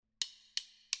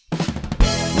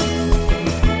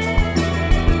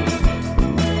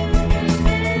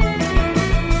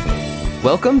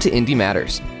Welcome to Indy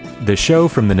Matters, the show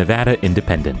from the Nevada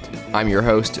Independent. I'm your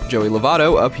host, Joey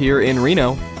Lovato, up here in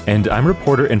Reno. And I'm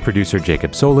reporter and producer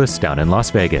Jacob Solis down in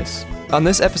Las Vegas. On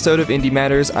this episode of Indy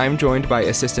Matters, I'm joined by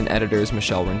assistant editors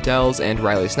Michelle Rendells and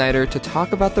Riley Snyder to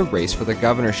talk about the race for the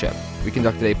governorship. We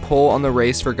conducted a poll on the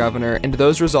race for governor, and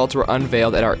those results were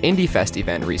unveiled at our IndyFest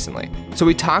event recently. So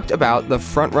we talked about the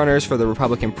frontrunners for the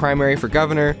Republican primary for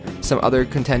governor, some other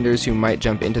contenders who might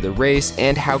jump into the race,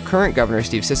 and how current Governor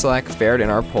Steve Sisolak fared in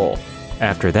our poll.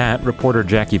 After that, reporter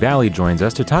Jackie Valley joins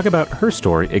us to talk about her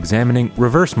story examining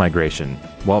reverse migration.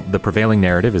 While the prevailing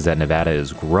narrative is that Nevada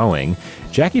is growing,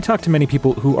 Jackie talked to many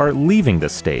people who are leaving the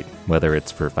state, whether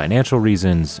it's for financial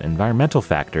reasons, environmental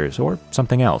factors, or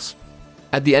something else.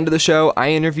 At the end of the show, I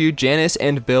interviewed Janice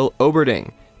and Bill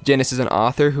Oberding. Janice is an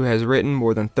author who has written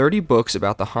more than 30 books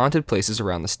about the haunted places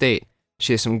around the state.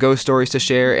 She has some ghost stories to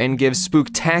share and gives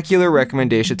spooktacular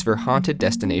recommendations for haunted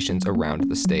destinations around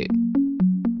the state.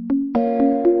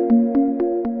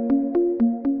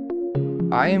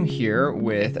 I am here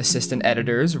with assistant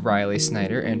editors Riley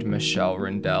Snyder and Michelle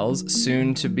Rendells,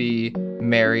 soon-to-be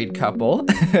married couple,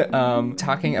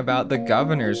 talking about the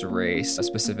governor's race,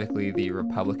 specifically the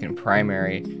Republican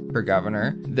primary for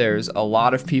governor. There's a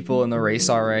lot of people in the race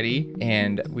already,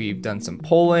 and we've done some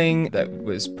polling that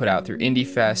was put out through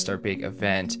IndyFest, our big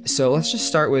event. So let's just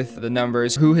start with the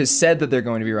numbers. Who has said that they're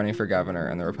going to be running for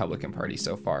governor in the Republican Party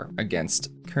so far against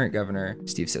current governor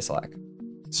Steve Sisolak?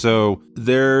 So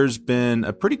there's been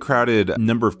a pretty crowded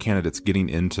number of candidates getting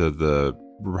into the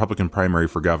Republican primary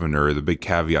for governor. The big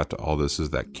caveat to all this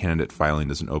is that candidate filing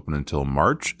doesn't open until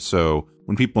March. So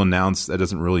when people announce, that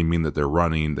doesn't really mean that they're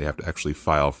running. They have to actually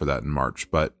file for that in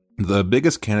March. But the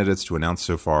biggest candidates to announce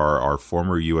so far are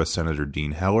former U.S. Senator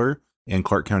Dean Heller and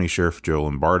Clark County Sheriff Joe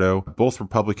Lombardo. Both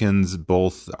Republicans,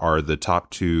 both are the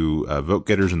top two vote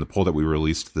getters in the poll that we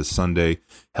released this Sunday.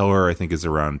 Heller, I think, is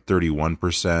around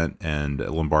 31%, and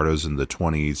Lombardo's in the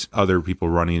 20s. Other people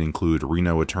running include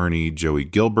Reno attorney Joey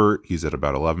Gilbert. He's at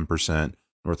about 11%.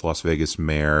 North Las Vegas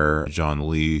Mayor John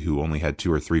Lee, who only had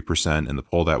 2 or 3% in the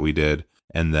poll that we did.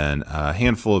 And then a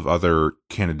handful of other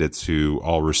candidates who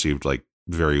all received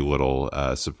very little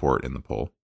support in the poll.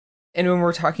 And when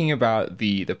we're talking about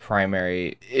the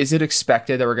primary, is it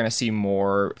expected that we're going to see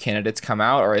more candidates come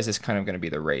out, or is this kind of going to be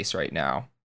the race right now?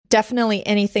 Definitely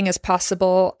anything is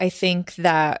possible. I think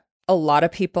that a lot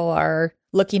of people are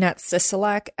looking at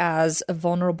Sisolak as a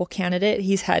vulnerable candidate.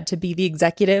 He's had to be the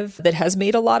executive that has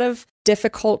made a lot of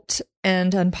difficult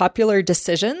and unpopular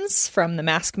decisions, from the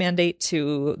mask mandate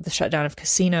to the shutdown of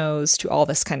casinos to all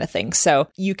this kind of thing. So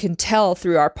you can tell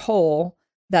through our poll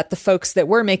that the folks that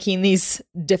were making these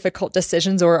difficult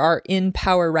decisions or are in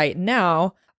power right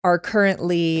now are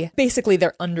currently, basically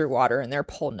they're underwater in their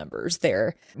poll numbers.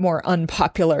 They're more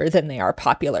unpopular than they are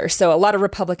popular. So a lot of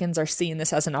Republicans are seeing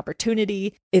this as an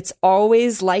opportunity. It's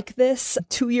always like this.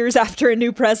 2 years after a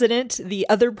new president, the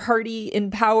other party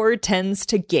in power tends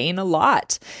to gain a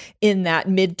lot in that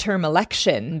midterm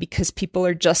election because people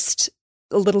are just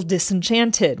a little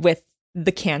disenchanted with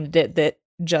the candidate that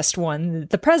just won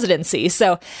the presidency.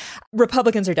 So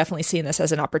Republicans are definitely seeing this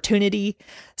as an opportunity.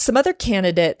 Some other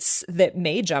candidates that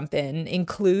may jump in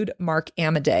include Mark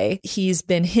Amodei. He's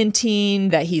been hinting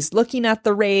that he's looking at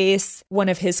the race. One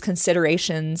of his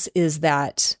considerations is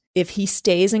that if he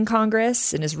stays in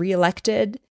Congress and is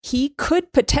reelected, he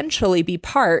could potentially be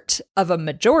part of a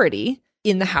majority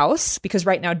in the House, because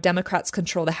right now Democrats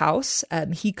control the House.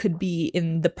 He could be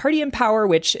in the party in power,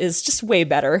 which is just way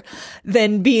better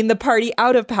than being the party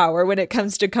out of power when it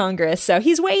comes to Congress. So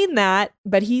he's weighing that,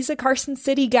 but he's a Carson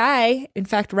City guy. In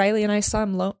fact, Riley and I saw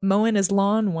him mowing his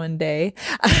lawn one day.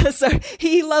 So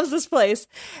he loves this place.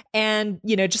 And,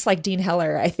 just like Dean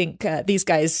Heller, I think these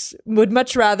guys would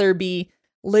much rather be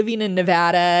living in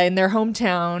Nevada in their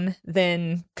hometown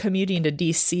than commuting to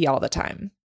DC all the time.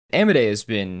 Amodei has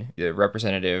been the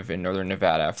representative in Northern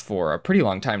Nevada for a pretty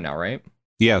long time now, right?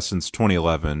 Yeah, since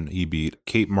 2011, he beat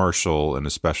Kate Marshall in a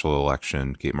special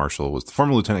election. Kate Marshall was the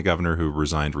former lieutenant governor who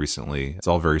resigned recently. It's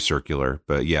all very circular.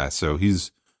 But yeah, so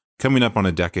he's coming up on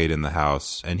a decade in the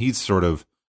House, and he's sort of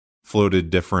floated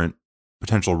different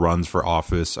potential runs for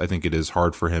office. I think it is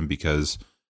hard for him because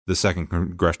the 2nd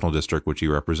Congressional District, which he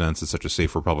represents, is such a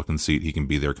safe Republican seat. He can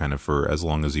be there kind of for as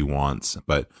long as he wants.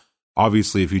 But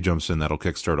obviously, if he jumps in, that'll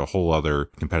kickstart a whole other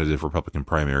competitive Republican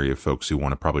primary of folks who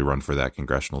want to probably run for that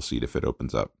congressional seat if it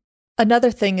opens up. Another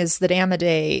thing is that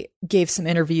Amodei gave some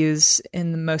interviews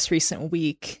in the most recent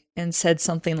week and said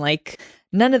something like,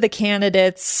 none of the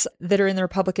candidates that are in the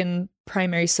Republican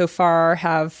primary so far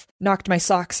have knocked my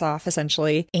socks off,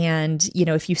 essentially. And,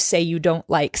 if you say you don't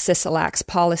like Sisolak's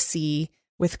policy,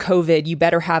 with COVID, you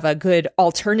better have a good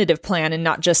alternative plan and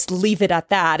not just leave it at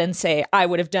that and say, I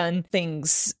would have done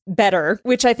things better,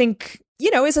 which I think,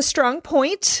 is a strong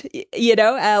point.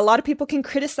 A lot of people can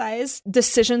criticize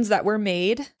decisions that were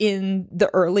made in the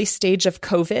early stage of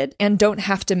COVID and don't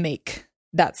have to make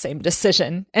that same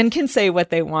decision and can say what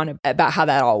they want about how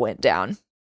that all went down.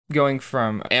 Going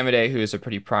from Amodei, who is a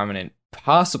pretty prominent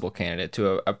possible candidate,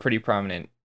 to a pretty prominent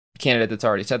candidate that's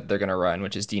already said that they're going to run,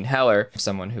 which is Dean Heller,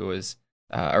 someone who was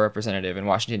a representative in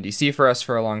Washington, D.C. for us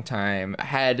for a long time,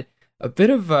 had a bit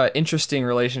of an interesting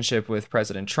relationship with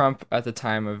President Trump at the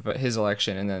time of his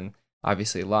election, and then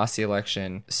obviously lost the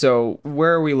election. So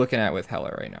where are we looking at with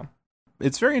Heller right now?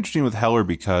 It's very interesting with Heller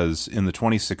because in the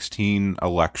 2016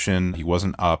 election, he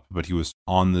wasn't up, but he was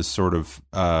on this sort of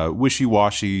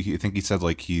wishy-washy. I think he said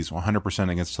like he's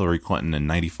 100% against Hillary Clinton and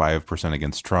 95%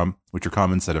 against Trump, which are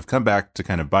comments that have come back to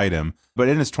kind of bite him. But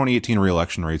in his 2018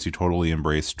 re-election race, he totally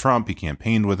embraced Trump. He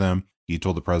campaigned with him. He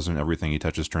told the president everything he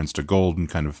touches turns to gold and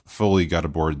kind of fully got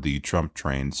aboard the Trump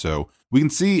train. So we can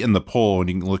see in the poll, and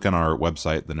you can look on our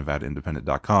website,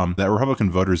 thenevadaindependent.com, that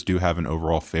Republican voters do have an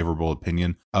overall favorable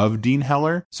opinion of Dean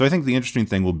Heller. So I think the interesting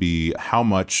thing will be how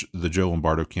much the Joe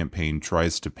Lombardo campaign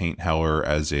tries to paint Heller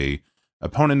as a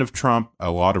opponent of Trump.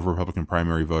 A lot of Republican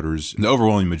primary voters, the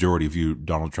overwhelming majority, view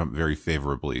Donald Trump very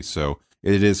favorably. So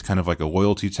it is kind of like a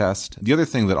loyalty test. The other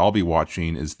thing that I'll be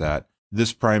watching is that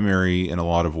this primary, in a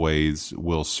lot of ways,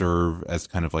 will serve as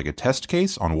kind of like a test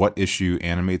case on what issue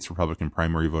animates Republican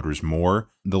primary voters more.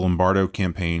 The Lombardo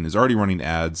campaign is already running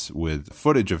ads with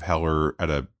footage of Heller at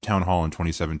a town hall in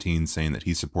 2017 saying that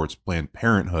he supports Planned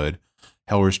Parenthood.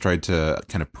 Heller's tried to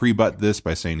kind of pre-butt this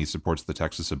by saying he supports the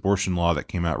Texas abortion law that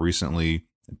came out recently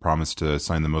and promised to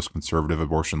sign the most conservative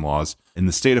abortion laws in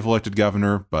the state if elected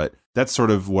governor. But that's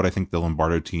sort of what I think the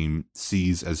Lombardo team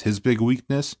sees as his big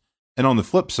weakness. And on the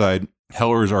flip side,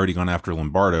 Heller has already gone after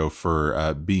Lombardo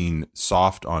for being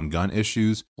soft on gun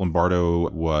issues. Lombardo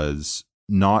was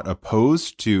not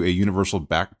opposed to a universal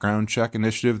background check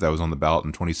initiative that was on the ballot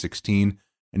in 2016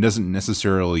 and doesn't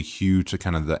necessarily hew to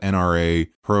kind of the NRA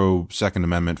pro-Second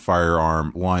Amendment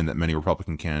firearm line that many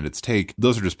Republican candidates take.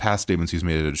 Those are just past statements he's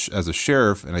made as a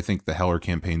sheriff, and I think the Heller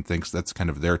campaign thinks that's kind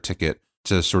of their ticket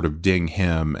to sort of ding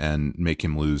him and make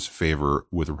him lose favor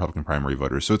with Republican primary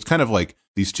voters. So it's kind of like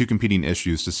these two competing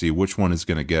issues to see which one is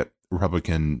going to get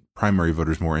Republican primary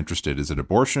voters more interested. Is it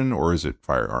abortion or is it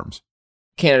firearms?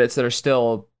 Candidates that are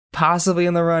still possibly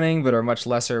in the running, but are much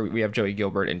lesser. We have Joey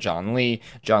Gilbert and John Lee.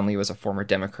 John Lee was a former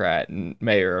Democrat and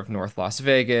mayor of North Las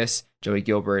Vegas. Joey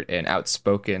Gilbert, an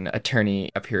outspoken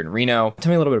attorney up here in Reno. Tell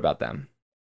me a little bit about them.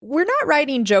 We're not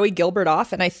writing Joey Gilbert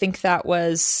off, and I think that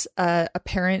was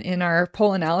apparent in our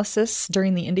poll analysis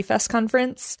during the IndieFest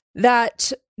conference,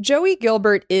 that Joey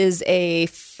Gilbert is a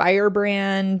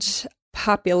firebrand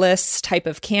populist type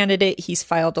of candidate. He's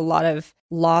filed a lot of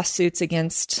lawsuits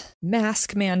against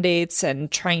mask mandates and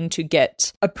trying to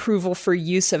get approval for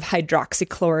use of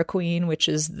hydroxychloroquine, which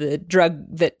is the drug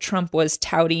that Trump was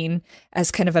touting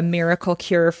as kind of a miracle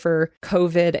cure for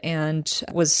COVID and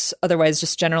was otherwise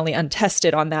just generally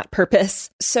untested on that purpose.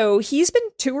 So he's been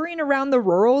touring around the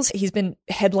rurals. He's been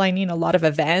headlining a lot of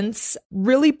events,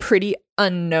 really pretty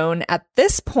unknown at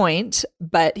this point,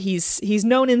 but he's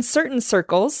known in certain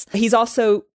circles. He's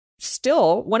also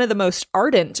still one of the most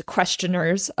ardent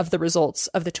questioners of the results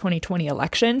of the 2020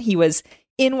 election. He was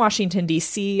in Washington,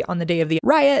 D.C. on the day of the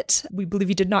riot. We believe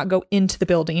he did not go into the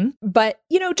building. But,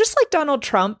 just like Donald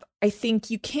Trump, I think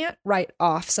you can't write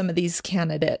off some of these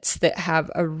candidates that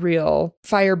have a real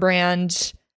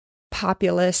firebrand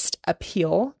populist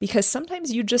appeal, because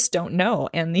sometimes you just don't know.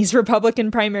 And these Republican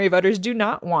primary voters do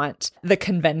not want the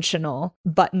conventional,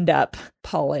 buttoned up,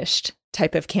 polished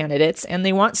type of candidates. And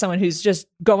they want someone who's just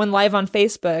going live on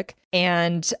Facebook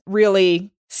and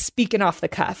really speaking off the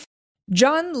cuff.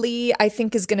 John Lee, I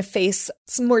think, is going to face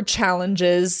some more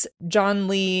challenges. John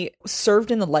Lee served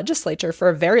in the legislature for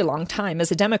a very long time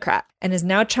as a Democrat and is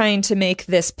now trying to make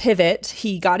this pivot.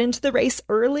 He got into the race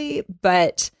early,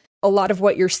 but a lot of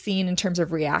what you're seeing in terms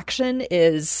of reaction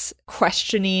is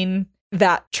questioning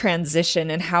that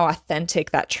transition and how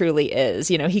authentic that truly is.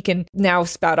 He can now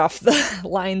spout off the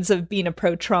lines of being a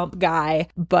pro-Trump guy,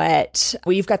 but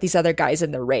we've got these other guys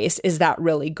in the race. Is that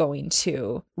really going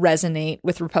to resonate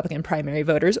with Republican primary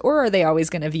voters, or are they always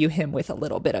going to view him with a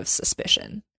little bit of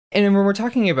suspicion? And when we're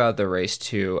talking about the race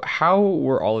too, how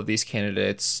were all of these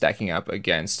candidates stacking up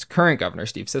against current Governor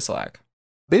Steve Sisolak?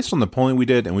 Based on the polling we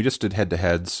did, and we just did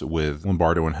head-to-heads with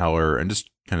Lombardo and Heller, and just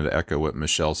kind of to echo what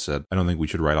Michelle said, I don't think we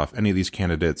should write off any of these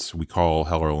candidates. We call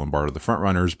Heller and Lombardo the front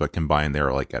runners, but combined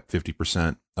they're like at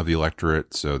 50% of the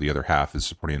electorate, so the other half is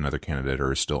supporting another candidate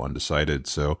or is still undecided.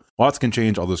 So lots can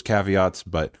change, all those caveats,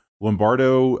 but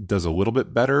Lombardo does a little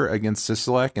bit better against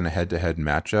Sisolak in a head-to-head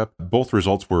matchup. Both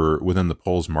results were within the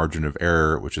poll's margin of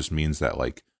error, which just means that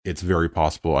it's very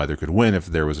possible either could win if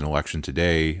there was an election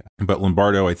today. But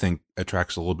Lombardo, I think,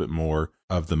 attracts a little bit more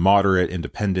of the moderate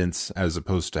independents as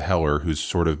opposed to Heller, who's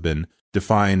sort of been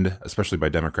defined, especially by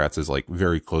Democrats, as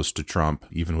very close to Trump,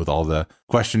 even with all the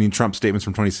questioning Trump statements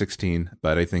from 2016.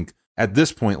 But I think at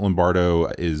this point, Lombardo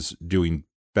is doing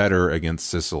better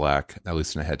against Sisolak, at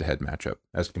least in a head-to-head matchup,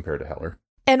 as compared to Heller.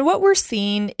 And what we're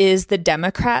seeing is the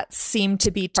Democrats seem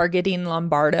to be targeting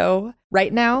Lombardo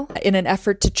right now in an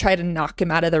effort to try to knock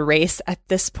him out of the race at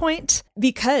this point,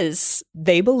 because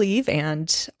they believe,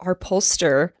 and our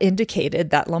pollster indicated,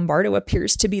 that Lombardo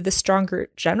appears to be the stronger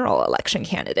general election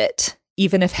candidate.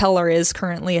 Even if Heller is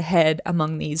currently ahead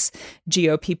among these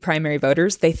GOP primary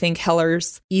voters, they think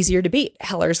Heller's easier to beat.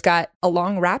 Heller's got a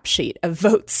long rap sheet of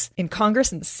votes in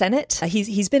Congress and the Senate.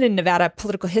 He's been in Nevada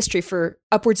political history for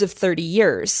upwards of 30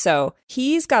 years. So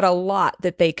he's got a lot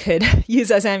that they could use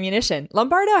as ammunition.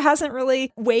 Lombardo hasn't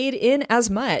really weighed in as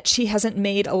much. He hasn't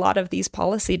made a lot of these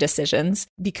policy decisions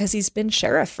because he's been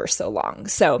sheriff for so long.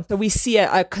 So we see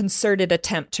a concerted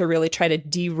attempt to really try to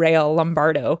derail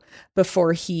Lombardo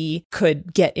before he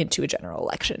could get into a general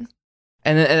election.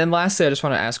 And then lastly, I just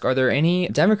want to ask, are there any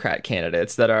Democrat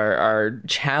candidates that are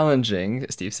challenging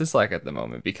Steve Sisolak at the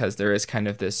moment? Because there is kind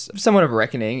of this somewhat of a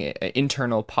reckoning,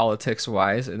 internal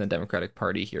politics-wise, in the Democratic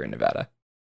Party here in Nevada.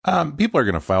 People are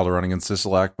going to file to run against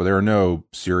Sisolak, but there are no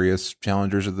serious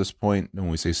challengers at this point. And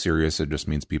when we say serious, it just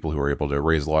means people who are able to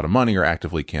raise a lot of money or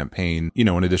actively campaign. In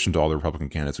addition to all the Republican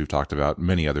candidates we've talked about,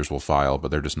 many others will file, but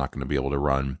they're just not going to be able to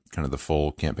run kind of the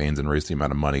full campaigns and raise the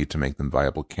amount of money to make them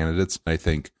viable candidates. I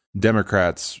think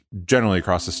Democrats generally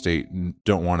across the state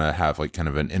don't want to have kind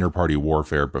of an inter-party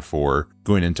warfare before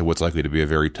going into what's likely to be a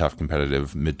very tough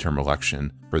competitive midterm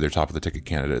election for their top of the ticket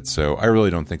candidates. So I really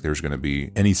don't think there's going to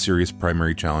be any serious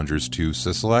primary challengers to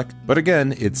Sisolak. But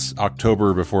again, it's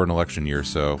October before an election year,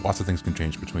 so lots of things can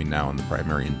change between now and the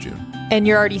primary in June. And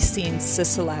you're already seeing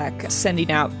Sisolak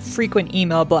sending out frequent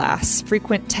email blasts,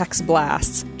 frequent text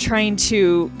blasts, trying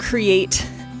to create,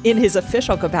 in his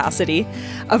official capacity,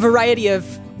 a variety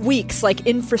of weeks like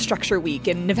Infrastructure Week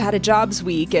and Nevada Jobs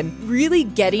Week, and really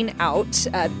getting out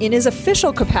in his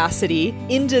official capacity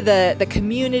into the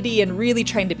community and really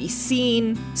trying to be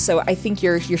seen. So I think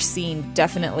you're seeing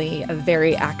definitely a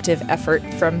very active effort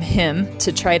from him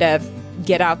to try to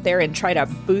get out there and try to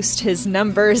boost his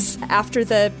numbers after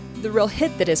the real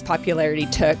hit that his popularity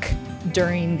took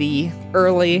during the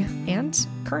early and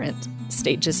current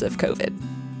stages of COVID.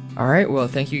 All right. Well,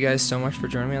 thank you guys so much for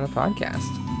joining me on the podcast.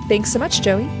 Thanks so much,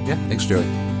 Joey. Yeah, thanks, Joey.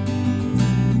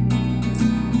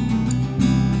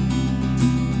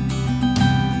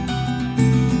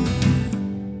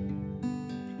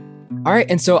 All right.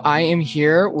 And so I am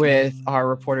here with our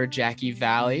reporter, Jackie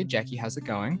Valley. Jackie, how's it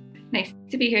going? Nice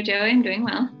to be here, Joey. I'm doing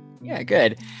well. Yeah,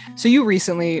 good. So you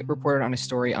recently reported on a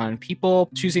story on people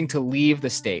choosing to leave the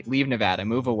state, leave Nevada,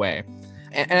 move away.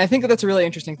 And I think that's a really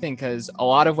interesting thing, because a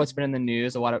lot of what's been in the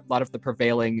news, a lot of the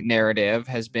prevailing narrative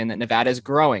has been that Nevada is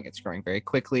growing. It's growing very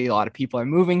quickly. A lot of people are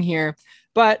moving here.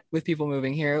 But with people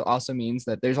moving here also means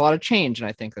that there's a lot of change. And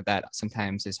I think that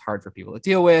sometimes is hard for people to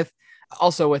deal with.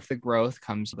 Also, with the growth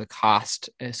comes the cost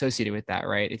associated with that,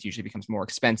 right? It usually becomes more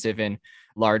expensive in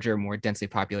larger, more densely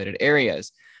populated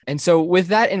areas. And so with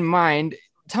that in mind,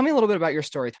 tell me a little bit about your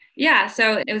story. Yeah,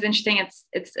 so it was interesting.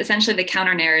 It's essentially the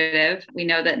counter narrative. We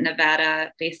know that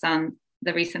Nevada, based on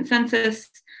the recent census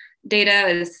data,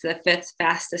 is the 5th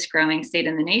fastest growing state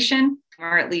in the nation,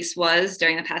 or at least was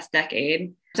during the past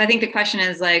decade. So I think the question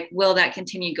is will that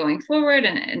continue going forward?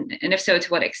 And if so, to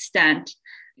what extent?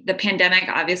 The pandemic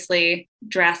obviously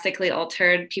drastically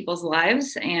altered people's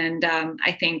lives. And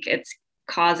I think it's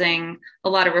causing a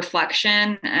lot of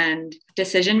reflection and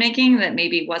decision-making that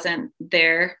maybe wasn't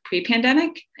there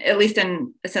pre-pandemic, at least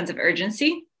in a sense of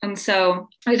urgency. And so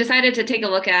I decided to take a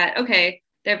look at, okay,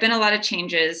 there have been a lot of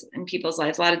changes in people's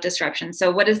lives, a lot of disruption.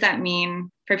 So what does that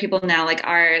mean for people now?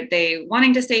 Are they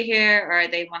wanting to stay here, or are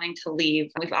they wanting to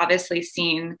leave? We've obviously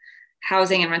seen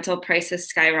housing and rental prices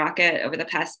skyrocket over the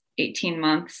past 18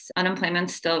 months.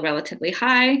 Unemployment's still relatively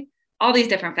high. All these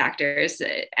different factors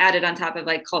added on top of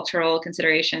cultural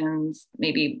considerations,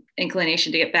 maybe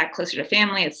inclination to get back closer to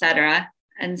family, et cetera.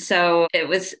 And so it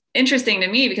was interesting to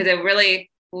me because it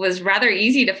really was rather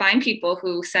easy to find people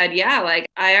who said, yeah, like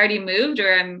I already moved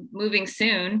or I'm moving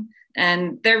soon.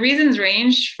 And their reasons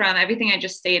ranged from everything I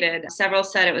just stated. Several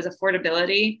said it was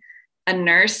affordability. A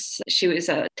nurse, she was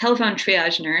a telephone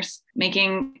triage nurse,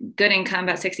 making good income,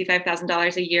 about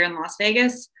 $65,000 a year in Las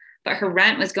Vegas, but her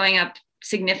rent was going up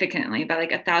significantly by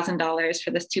like $1,000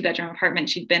 for this 2-bedroom apartment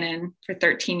she'd been in for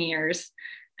 13 years.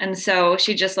 And so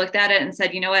she just looked at it and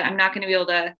said, you know what, I'm not going to be able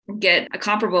to get a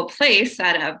comparable place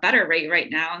at a better rate right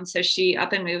now. And so she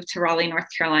up and moved to Raleigh, North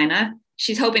Carolina.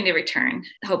 She's hoping to return,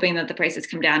 hoping that the prices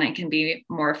come down and can be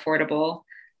more affordable.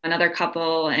 Another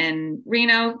couple in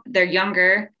Reno, they're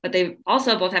younger, but they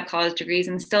also both have college degrees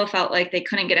and still felt like they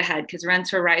couldn't get ahead because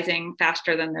rents were rising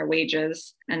faster than their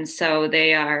wages. And so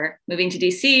they are moving to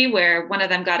DC, where one of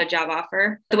them got a job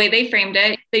offer. The way they framed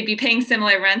it, they'd be paying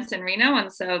similar rents in Reno.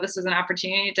 And so this was an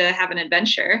opportunity to have an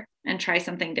adventure and try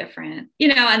something different.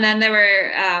 And then there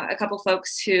were a couple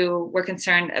folks who were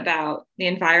concerned about the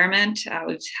environment.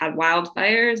 We've had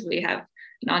wildfires. We have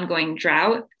an ongoing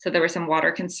drought. So there were some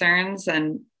water concerns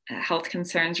and health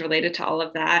concerns related to all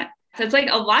of that. So it's like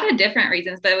a lot of different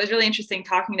reasons, but it was really interesting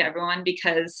talking to everyone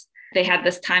because they had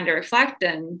this time to reflect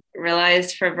and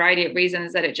realized for a variety of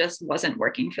reasons that it just wasn't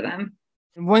working for them.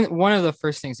 One of the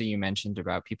first things that you mentioned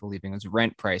about people leaving was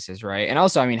rent prices, right? And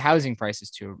also, I mean, housing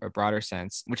prices to a broader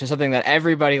sense, which is something that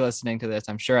everybody listening to this,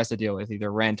 I'm sure, has to deal with,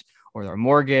 either rent or their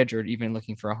mortgage or even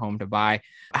looking for a home to buy.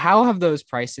 How have those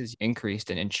prices increased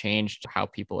and changed how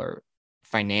people are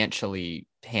financially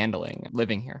handling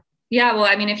living here? Yeah, well,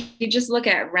 I mean, if you just look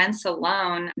at rents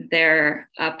alone, they're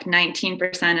up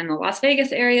 19% in the Las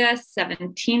Vegas area,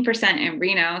 17% in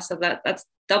Reno. So that's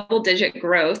double-digit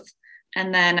growth.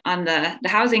 And then on the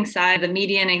housing side, the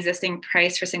median existing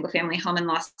price for single family home in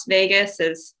Las Vegas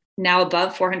is now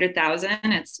above 400,000.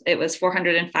 It was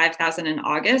 405,000 in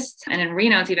August. And in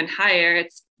Reno, it's even higher.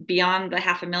 It's beyond the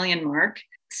 $500,000 mark.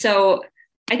 So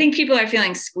I think people are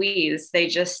feeling squeezed. They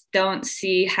just don't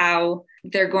see how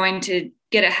they're going to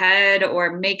get ahead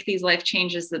or make these life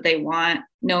changes that they want,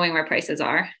 knowing where prices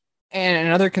are. And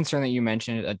another concern that you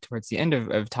mentioned towards the end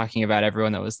of talking about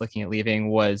everyone that was looking at leaving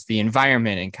was the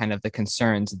environment and kind of the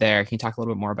concerns there. Can you talk a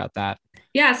little bit more about that?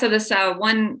 Yeah, so this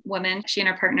one woman, she and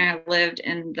her partner lived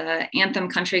in the Anthem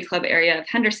Country Club area of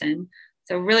Henderson.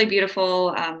 So really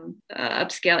beautiful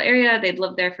upscale area. They'd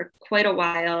lived there for quite a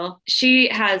while. She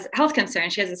has health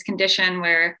concerns. She has this condition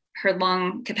where her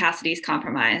lung capacity is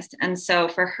compromised. And so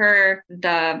for her,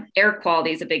 the air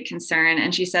quality is a big concern.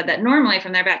 And she said that normally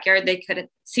from their backyard, they could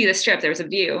see the strip. There was a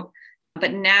view.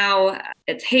 But now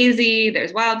it's hazy.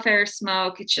 There's wildfire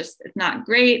smoke. It's not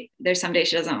great. There's some days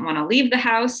she doesn't want to leave the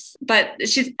house. But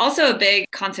she's also a big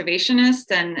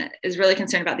conservationist and is really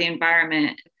concerned about the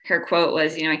environment. Her quote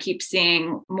was, I keep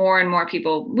seeing more and more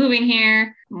people moving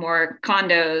here, more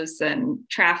condos and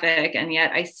traffic, and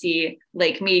yet I see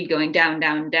Lake Mead going down,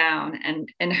 down, down.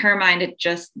 And in her mind, it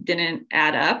just didn't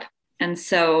add up. And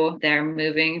so they're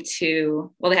moving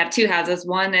they have two houses.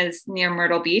 One is near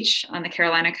Myrtle Beach on the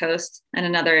Carolina coast, and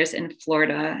another is in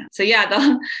Florida. So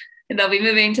yeah, they'll be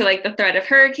moving to like the threat of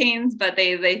hurricanes, but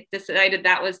they decided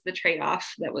that was the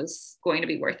trade-off that was going to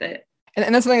be worth it.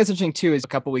 And that's something that's interesting too, is a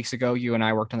couple of weeks ago, you and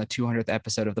I worked on the 200th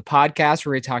episode of the podcast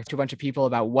where we talked to a bunch of people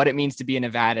about what it means to be a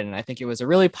Nevadan. And I think it was a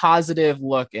really positive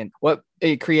look in what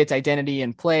it creates identity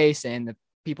and place and the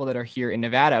people that are here in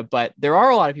Nevada. But there are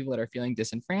a lot of people that are feeling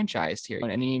disenfranchised here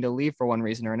and need to leave for one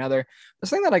reason or another. The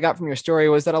thing that I got from your story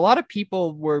was that a lot of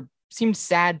people seemed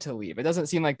sad to leave. It doesn't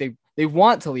seem like they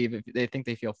want to leave if they think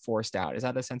they feel forced out. Is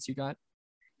that the sense you got?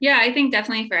 Yeah, I think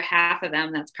definitely for half of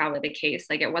them, that's probably the case.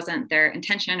 Like it wasn't their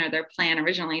intention or their plan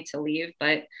originally to leave,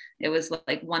 but it was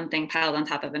like one thing piled on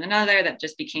top of another that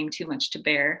just became too much to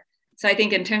bear. So I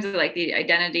think in terms of like the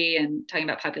identity and talking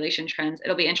about population trends,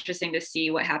 it'll be interesting to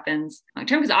see what happens long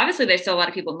term, because obviously there's still a lot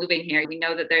of people moving here. We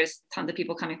know that there's tons of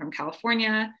people coming from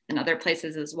California and other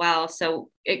places as well. So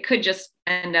it could just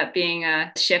end up being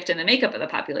a shift in the makeup of the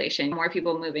population, more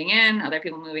people moving in, other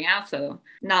people moving out. So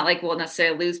not like we'll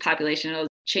necessarily lose population. It'll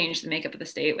change the makeup of the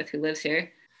state with who lives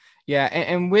here. Yeah.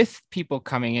 And with people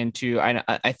coming into,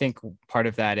 I think part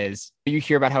of that is you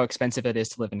hear about how expensive it is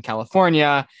to live in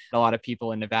California. A lot of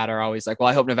people in Nevada are always like, well,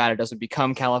 I hope Nevada doesn't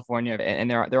become California. And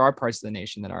there are parts of the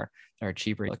nation that are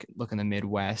cheaper. Look in the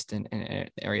Midwest and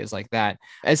areas like that.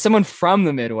 As someone from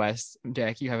the Midwest,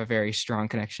 Jack, you have a very strong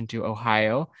connection to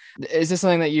Ohio. Is this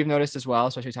something that you've noticed as well,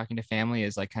 especially talking to family,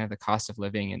 is like kind of the cost of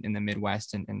living in the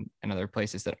Midwest and other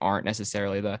places that aren't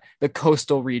necessarily the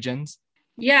coastal regions?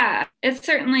 Yeah, it's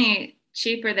certainly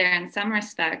cheaper there in some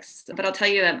respects, but I'll tell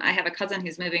you that I have a cousin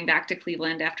who's moving back to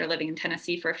Cleveland after living in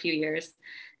Tennessee for a few years,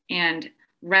 and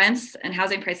rents and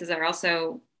housing prices are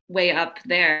also way up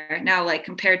there. Now, like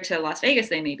compared to Las Vegas,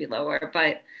 they may be lower,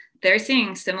 but they're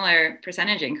seeing similar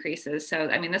percentage increases. So,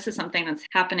 I mean, this is something that's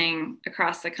happening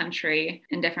across the country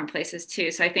in different places too.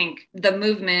 So I think the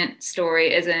movement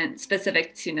story isn't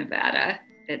specific to Nevada.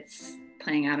 It's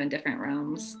playing out in different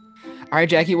realms. All right,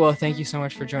 Jackie. Well, thank you so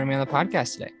much for joining me on the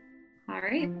podcast today. All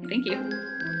right. Thank you.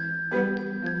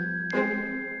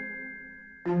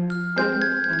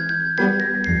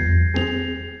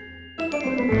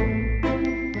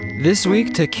 This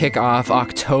week, to kick off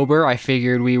October, I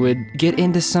figured we would get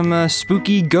into some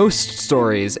spooky ghost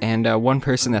stories, and one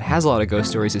person that has a lot of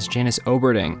ghost stories is Janice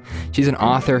Oberding. She's an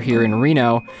author here in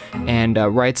Reno and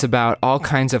writes about all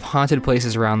kinds of haunted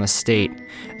places around the state.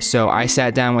 So I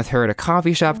sat down with her at a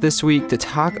coffee shop this week to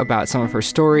talk about some of her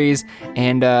stories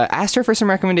and asked her for some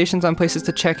recommendations on places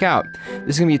to check out.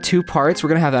 This is going to be 2 parts. We're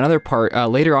going to have another part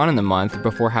later on in the month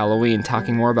before Halloween,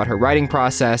 talking more about her writing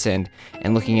process and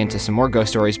looking into some more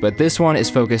ghost stories. But this one is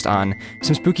focused on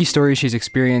some spooky stories she's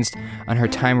experienced on her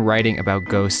time writing about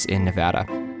ghosts in Nevada.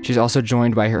 She's also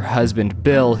joined by her husband,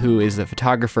 Bill, who is the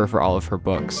photographer for all of her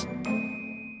books.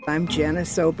 I'm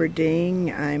Janice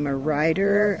Oberding. I'm a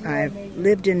writer. I've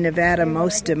lived in Nevada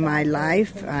most of my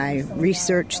life. I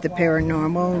research the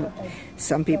paranormal.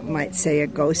 Some people might say a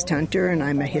ghost hunter, and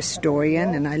I'm a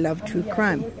historian, and I love true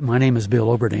crime. My name is Bill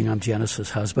Oberding. I'm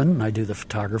Janice's husband. I do the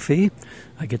photography.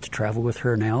 I get to travel with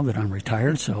her now that I'm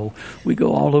retired, so we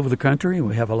go all over the country, and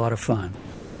we have a lot of fun.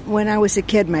 When I was a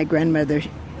kid, my grandmother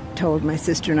told my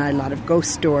sister and I a lot of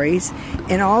ghost stories.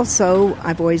 And also,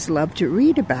 I've always loved to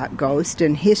read about ghosts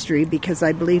and history because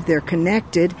I believe they're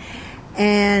connected.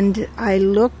 And I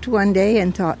looked one day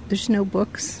and thought, there's no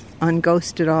books on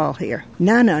ghosts at all here.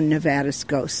 None on Nevada's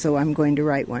ghosts, so I'm going to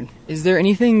write one. Is there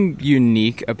anything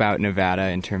unique about Nevada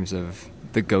in terms of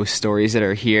the ghost stories that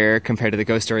are here compared to the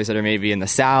ghost stories that are maybe in the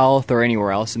South or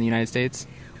anywhere else in the United States?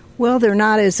 Well, they're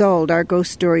not as old. Our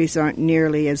ghost stories aren't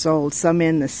nearly as old. Some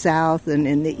in the South and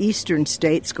in the eastern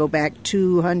states go back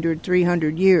 200,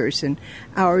 300 years, and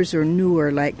ours are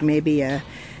newer, like maybe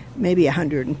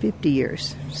 150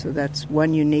 years. So that's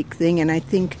one unique thing, and I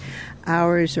think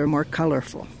ours are more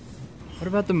colorful. What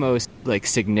about the most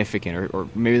significant or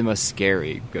maybe the most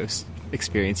scary ghost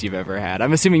experience you've ever had?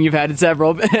 I'm assuming you've had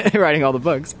several writing all the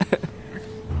books.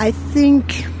 I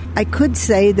think I could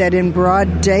say that in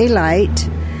broad daylight,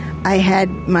 I had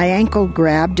my ankle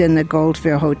grabbed in the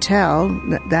Goldville Hotel.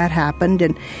 That happened,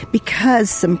 and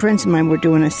because some friends of mine were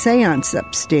doing a seance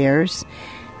upstairs,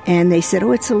 and they said,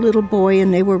 oh, it's a little boy,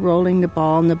 and they were rolling the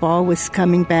ball, and the ball was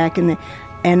coming back, and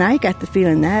I got the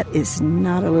feeling that is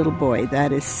not a little boy.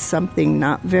 That is something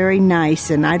not very nice,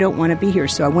 and I don't want to be here.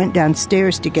 So I went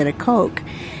downstairs to get a Coke,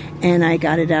 and I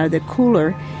got it out of the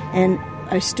cooler, and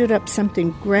I stood up,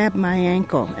 something grabbed my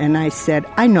ankle, and I said,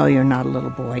 I know you're not a little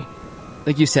boy.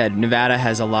 Like you said, Nevada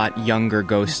has a lot younger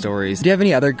ghost stories. Do you have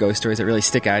any other ghost stories that really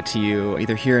stick out to you,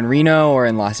 either here in Reno or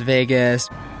in Las Vegas?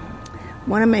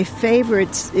 One of my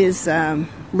favorites is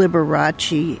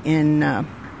Liberace in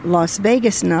Las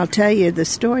Vegas, and I'll tell you the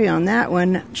story on that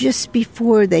one. Just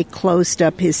before they closed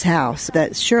up his house,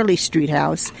 that Shirley Street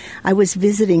house, I was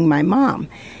visiting my mom.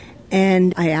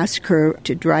 And I asked her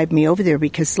to drive me over there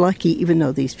because lucky, even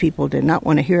though these people did not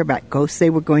want to hear about ghosts, they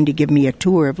were going to give me a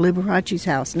tour of Liberace's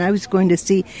house. And I was going to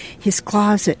see his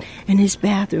closet and his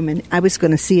bathroom, and I was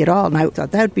going to see it all. And I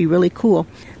thought that would be really cool.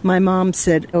 My mom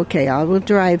said, okay, I will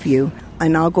drive you,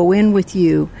 and I'll go in with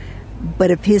you.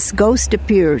 But if his ghost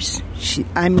appears,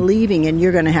 I'm leaving, and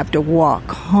you're going to have to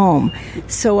walk home.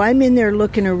 So I'm in there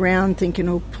looking around thinking,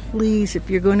 oh, please, if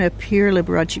you're going to appear,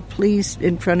 Liberace, please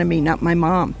in front of me, not my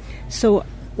mom. So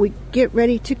we get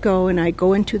ready to go, and I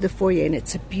go into the foyer, and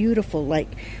it's a beautiful,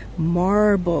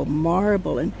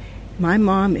 marble. And my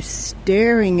mom is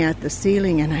staring at the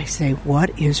ceiling, and I say,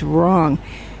 what is wrong?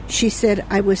 She said,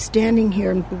 I was standing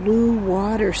here, and blue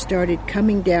water started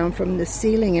coming down from the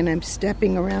ceiling, and I'm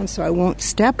stepping around so I won't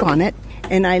step on it.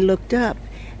 And I looked up,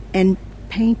 and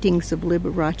paintings of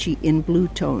Liberace in blue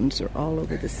tones are all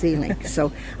over the ceiling.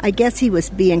 So I guess he was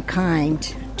being kind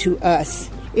to us.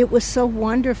 It was so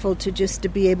wonderful to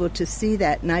be able to see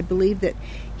that, and I believe that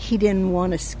he didn't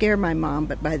want to scare my mom,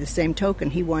 but by the same token,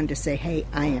 he wanted to say, hey,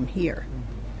 I am here.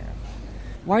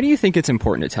 Why do you think it's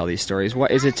important to tell these stories?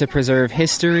 What is it, to preserve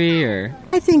history, or?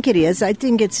 I think it is. I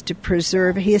think it's to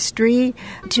preserve history,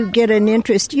 to get an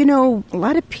interest. You know, a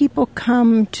lot of people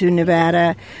come to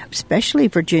Nevada, especially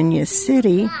Virginia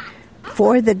City,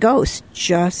 for the ghost,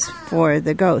 just for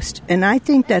the ghost. And I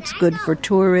think that's good for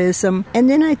tourism. And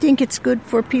then I think it's good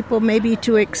for people maybe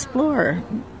to explore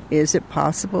is it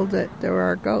possible that there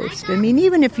are ghosts? I mean,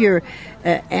 even if you're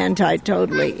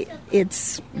anti-totally,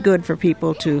 it's good for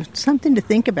people to, something to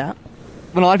think about.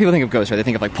 When a lot of people think of ghosts, right, they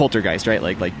think of like poltergeist, right?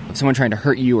 Like someone trying to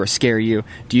hurt you or scare you.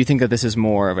 Do you think that this is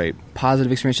more of a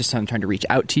positive experience, just someone trying to reach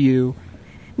out to you?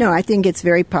 No, I think it's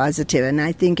very positive, and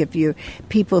I think if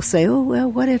people say, oh, well,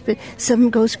 what if some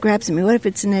ghost grabs me? What if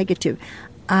it's negative?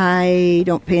 I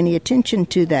don't pay any attention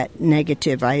to that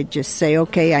negative. I just say,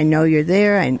 okay, I know you're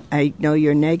there, I know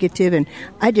you're negative, and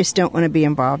I just don't want to be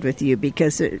involved with you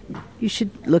because you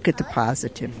should look at the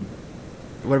positive.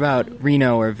 What about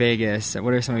Reno or Vegas?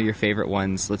 What are some of your favorite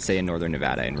ones, let's say in northern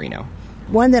Nevada and Reno?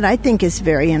 One that I think is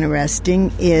very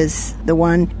interesting is the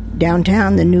one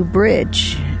downtown, the new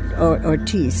bridge.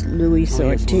 Ortiz, Luis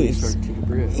Ortiz.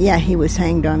 Yeah, he was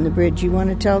hanged on the bridge. You want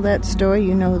to tell that story?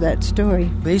 You know that story.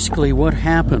 Basically, what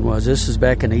happened was, this is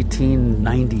back in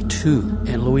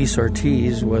 1892, and Luis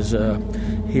Ortiz was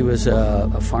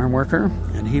a farm worker,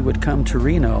 and he would come to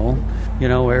Reno,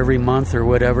 every month or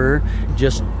whatever,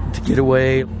 just to get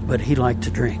away, but he liked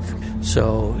to drink.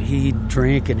 So he'd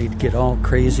drink, and he'd get all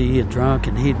crazy and drunk,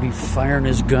 and he'd be firing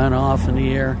his gun off in the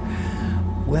air.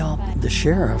 Well, the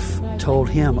sheriff told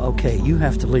him, okay, you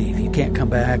have to leave. You can't come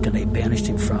back, and they banished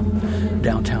him from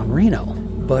downtown Reno.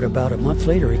 But about a month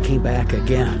later, he came back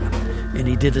again, and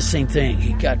he did the same thing.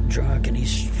 He got drunk, and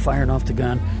he's firing off the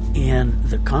gun. And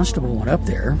the constable went up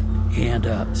there and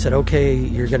said, okay,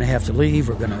 you're going to have to leave.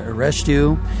 We're going to arrest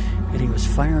you. And he was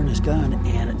firing his gun,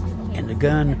 and the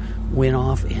gun went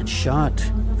off and shot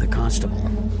the constable.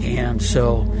 And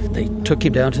so they took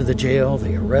him down to the jail,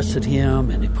 they arrested him,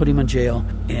 and they put him in jail.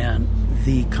 And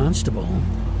the constable,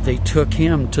 they took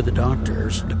him to the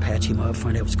doctors to patch him up,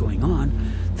 find out what's going on.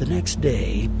 The next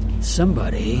day,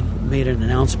 somebody made an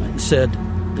announcement and said,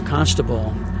 the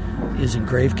constable is in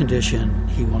grave condition,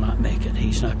 he will not make it,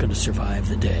 he's not going to survive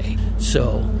the day.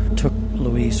 So took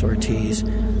Luis Ortiz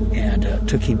and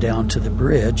took him down to the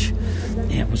bridge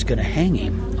and was going to hang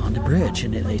him on the bridge.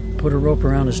 And they put a rope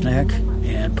around his neck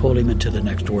and pulled him into the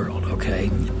next world, okay?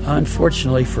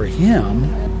 Unfortunately for him,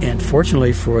 and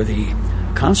fortunately for the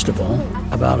constable,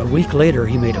 about a week later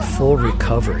he made a full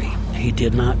recovery. He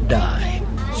did not die.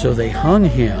 So they hung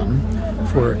him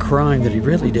for a crime that he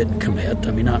really didn't commit.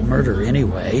 I mean, not murder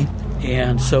anyway.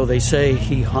 And so they say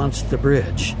he haunts the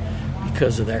bridge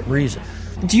because of that reason.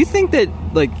 Do you think that,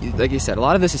 like you said, a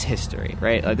lot of this is history,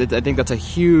 right? I think that's a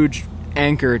huge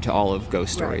anchor to all of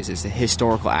ghost stories, is the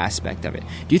historical aspect of it.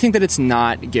 Do you think that it's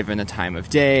not given a time of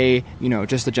day,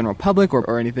 just the general public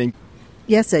or anything?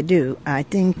 Yes, I do. I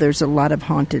think there's a lot of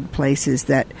haunted places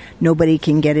that nobody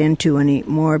can get into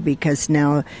anymore because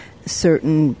now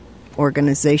certain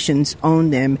organizations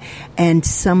own them, and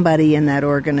somebody in that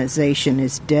organization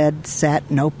is dead set,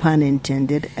 no pun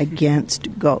intended,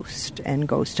 against ghosts and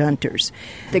ghost hunters.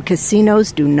 The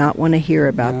casinos do not want to hear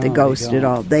about the ghost at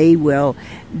all. They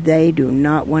do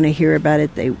not want to hear about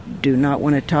it. They do not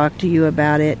want to talk to you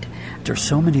about it. There's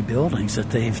so many buildings that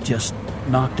they've just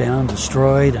knocked down,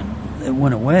 destroyed, and it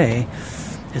went away.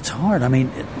 It's hard. I mean,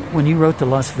 when you wrote the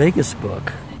Las Vegas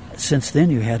book, since then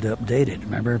you had to update it,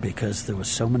 remember? Because there was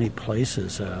so many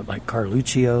places, like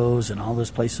Carluccio's and all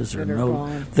those places that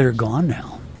are gone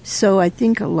now. So I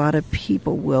think a lot of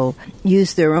people will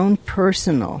use their own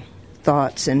personal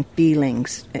thoughts and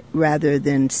feelings rather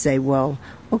than say, well,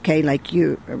 okay, like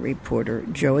you're a reporter,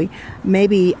 Joey,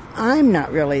 maybe I'm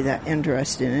not really that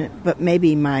interested in it, but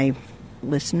maybe my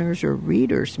listeners or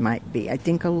readers might be. I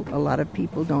think a lot of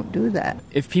people don't do that.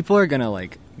 If people are going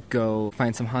to go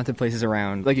find some haunted places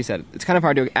around, like you said, it's kind of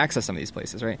hard to access some of these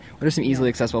places, right? What are some easily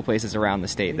accessible places around the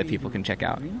state that people can check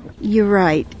out? You're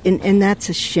right, and that's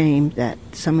a shame that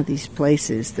some of these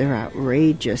places, they're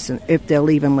outrageous, and if they'll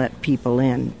even let people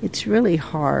in. It's really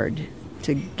hard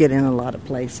to get in a lot of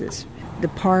places. The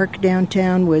park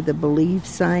downtown where the Believe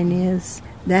sign is,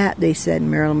 that they said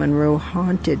Marilyn Monroe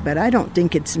haunted, but I don't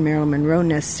think it's Marilyn Monroe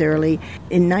necessarily.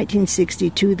 In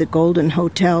 1962, the Golden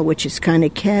Hotel, which is kind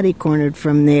of catty-cornered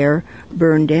from there,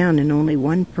 burned down, and only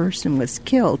one person was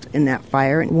killed in that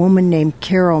fire, a woman named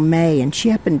Carol May, and she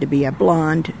happened to be a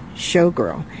blonde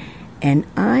showgirl. And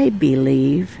I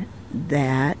believe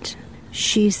that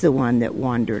she's the one that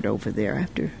wandered over there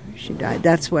after she died.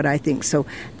 That's what I think. So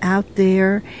out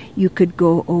there, you could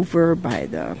go over by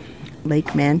the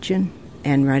Lake Mansion,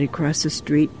 and right across the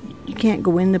street, you can't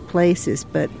go in the places,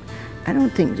 but I don't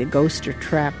think the ghosts are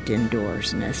trapped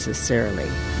indoors necessarily.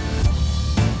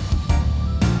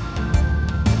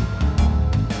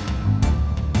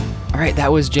 All right,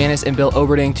 that was Janice and Bill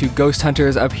Oberding, two ghost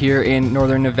hunters up here in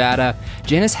northern Nevada.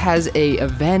 Janice has an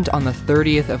event on the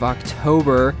 30th of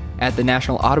October at the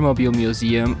National Automobile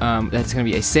Museum. That's going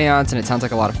to be a seance, and it sounds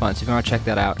like a lot of fun. So if you want to check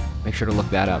that out, make sure to look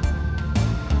that up.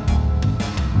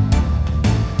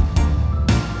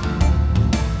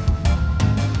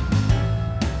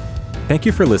 Thank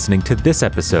you for listening to this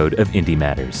episode of Indie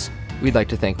Matters. We'd like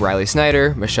to thank Riley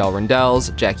Snyder, Michelle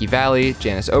Rendells, Jackie Valley,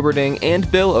 Janice Oberding,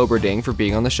 and Bill Oberding for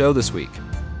being on the show this week.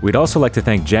 We'd also like to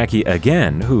thank Jackie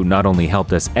again, who not only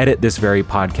helped us edit this very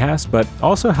podcast, but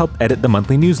also helped edit the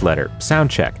monthly newsletter,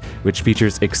 Soundcheck, which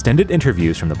features extended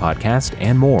interviews from the podcast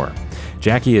and more.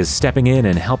 Jackie is stepping in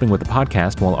and helping with the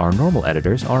podcast while our normal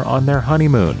editors are on their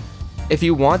honeymoon. If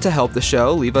you want to help the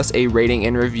show, leave us a rating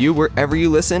and review wherever you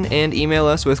listen, and email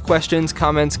us with questions,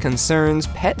 comments, concerns,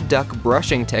 pet duck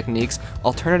brushing techniques,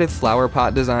 alternative flower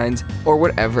pot designs, or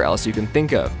whatever else you can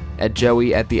think of at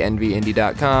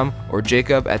joey@thenvyindie.com or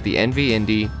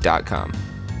jacob@thenvyindie.com.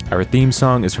 Our theme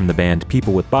song is from the band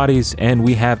People with Bodies, and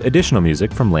we have additional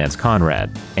music from Lance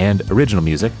Conrad, and original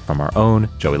music from our own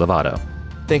Joey Lovato.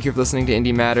 Thank you for listening to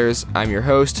Indie Matters. I'm your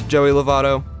host, Joey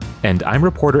Lovato. And I'm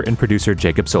reporter and producer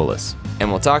Jacob Solis. And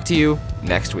we'll talk to you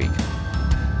next week.